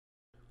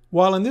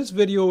While in this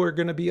video we're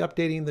going to be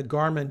updating the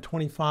Garmin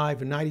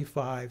 25 and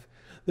 95,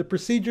 the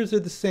procedures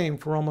are the same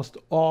for almost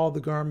all the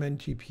Garmin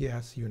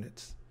GPS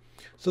units.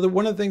 So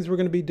one of the things we're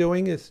going to be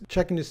doing is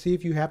checking to see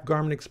if you have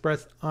Garmin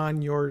Express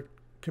on your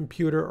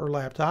computer or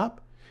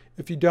laptop.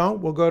 If you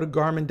don't, we'll go to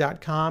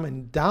Garmin.com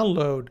and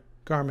download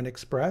Garmin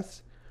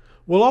Express.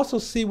 We'll also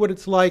see what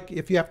it's like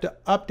if you have to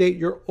update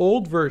your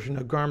old version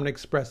of Garmin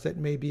Express that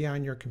may be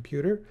on your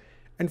computer.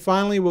 And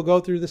finally, we'll go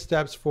through the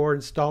steps for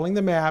installing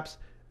the maps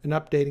and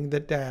updating the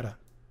data.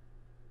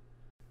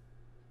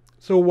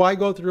 So why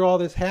go through all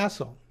this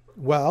hassle?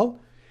 Well,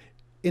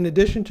 in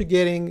addition to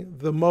getting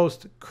the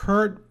most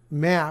current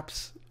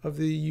maps of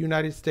the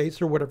United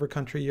States or whatever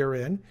country you're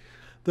in,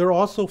 there are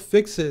also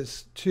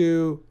fixes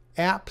to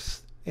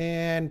apps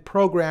and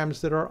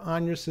programs that are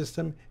on your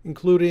system,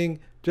 including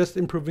just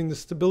improving the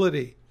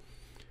stability.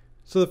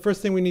 So the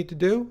first thing we need to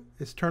do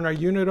is turn our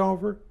unit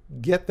over,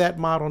 get that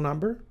model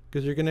number,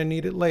 because you're going to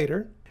need it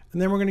later.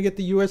 And then we're going to get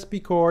the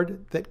USB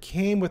cord that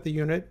came with the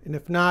unit. And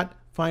if not,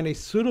 find a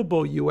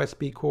suitable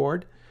USB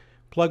cord,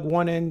 plug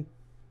one in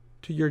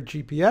to your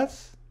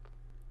GPS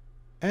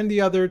and the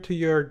other to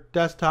your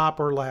desktop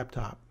or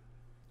laptop.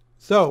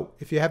 So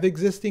if you have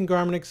existing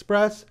Garmin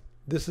Express,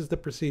 this is the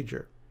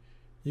procedure.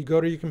 You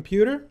go to your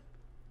computer,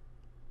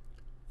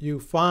 you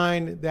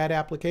find that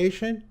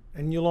application,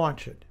 and you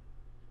launch it.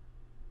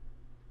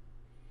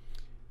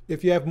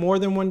 If you have more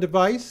than one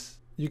device,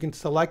 you can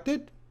select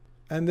it,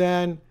 and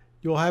then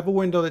you'll have a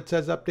window that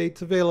says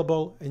updates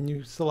available, and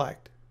you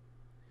select.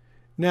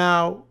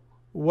 Now,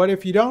 what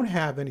if you don't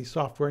have any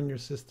software in your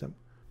system?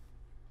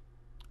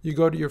 You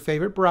go to your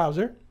favorite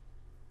browser,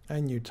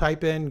 and you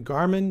type in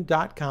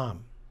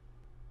Garmin.com.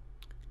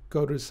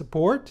 Go to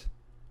Support.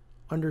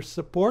 Under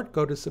Support,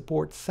 go to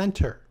Support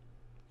Center.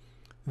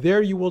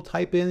 There you will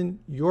type in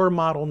your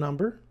model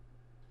number.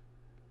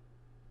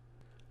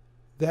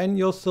 Then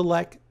you'll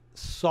select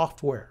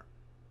Software.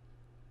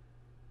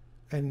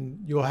 And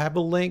you'll have a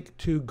link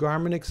to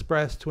Garmin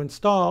Express to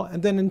install,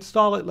 and then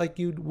install it like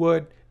you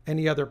would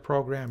any other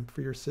program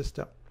for your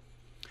system.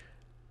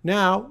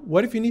 Now,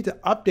 what if you need to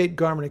update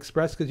Garmin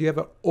Express because you have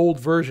an old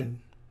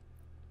version?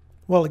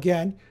 Well,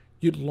 again,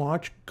 you'd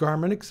launch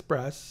Garmin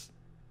Express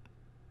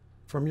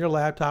from your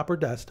laptop or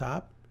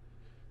desktop,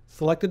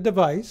 select a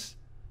device,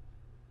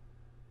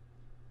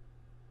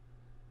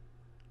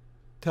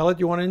 tell it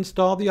you want to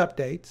install the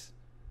updates,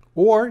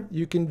 or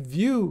you can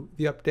view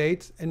the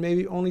updates and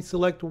maybe only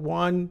select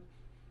one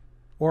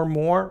or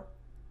more.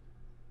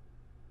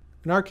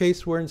 In our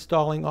case, we're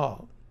installing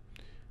all.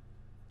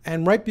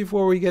 And right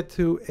before we get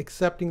to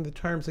accepting the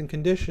terms and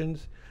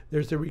conditions,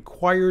 there's a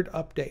required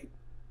update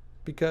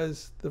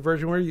because the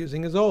version we're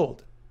using is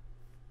old.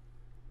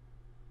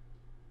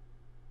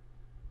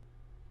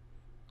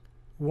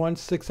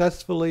 Once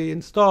successfully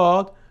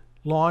installed,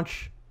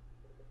 launch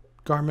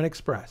Garmin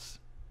Express.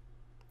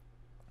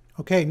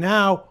 Okay,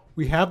 now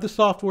we have the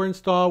software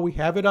installed, we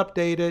have it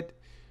updated.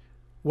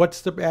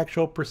 What's the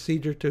actual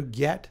procedure to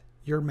get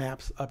your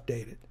maps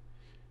updated?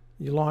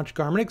 You launch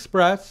Garmin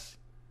Express,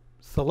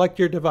 select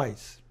your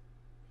device.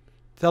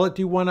 Tell it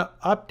you want to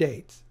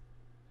update.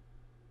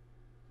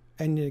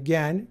 And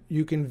again,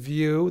 you can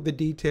view the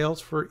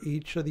details for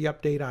each of the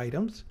update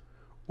items,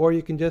 or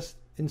you can just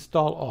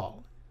install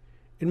all.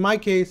 In my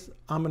case,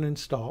 I'm going to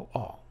install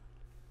all.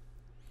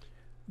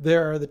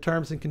 There are the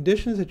terms and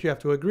conditions that you have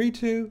to agree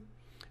to.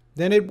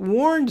 Then it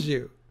warns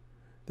you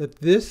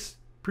that this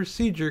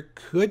procedure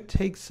could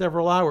take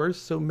several hours,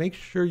 so make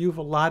sure you've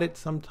allotted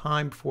some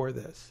time for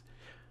this.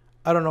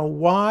 I don't know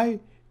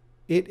why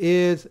it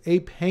is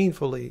a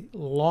painfully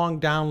long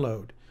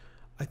download.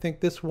 I think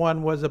this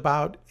one was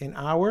about an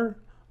hour.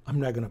 I'm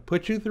not going to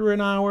put you through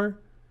an hour,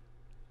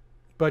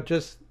 but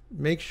just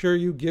make sure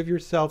you give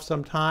yourself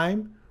some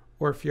time,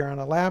 or if you're on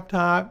a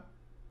laptop,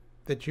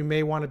 that you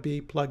may want to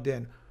be plugged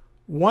in.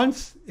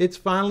 Once it's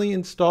finally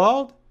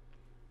installed,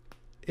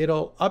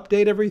 it'll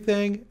update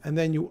everything, and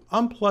then you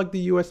unplug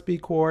the USB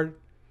cord,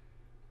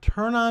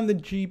 turn on the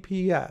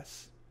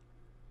GPS.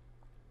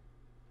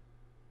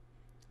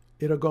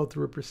 It'll go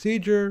through a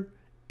procedure,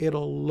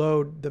 it'll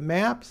load the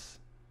maps,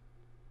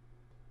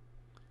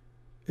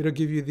 it'll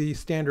give you the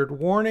standard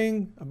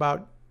warning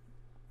about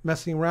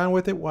messing around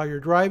with it while you're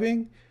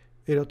driving,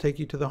 it'll take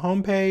you to the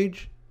home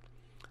page,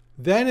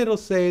 then it'll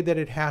say that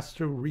it has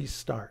to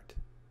restart.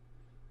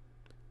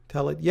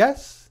 Tell it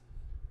yes,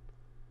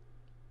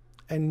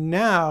 and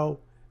now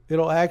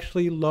it'll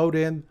actually load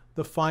in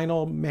the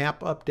final map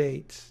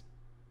updates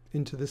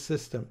into the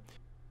system.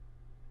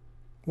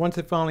 Once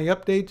it finally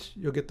updates,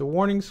 you'll get the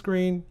warning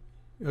screen,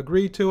 you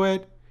agree to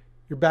it,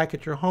 you're back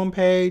at your home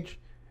page,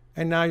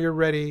 and now you're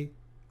ready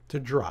to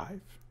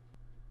drive.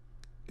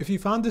 If you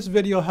found this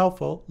video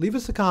helpful, leave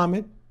us a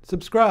comment,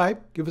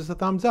 subscribe, give us a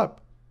thumbs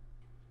up.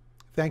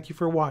 Thank you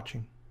for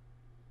watching.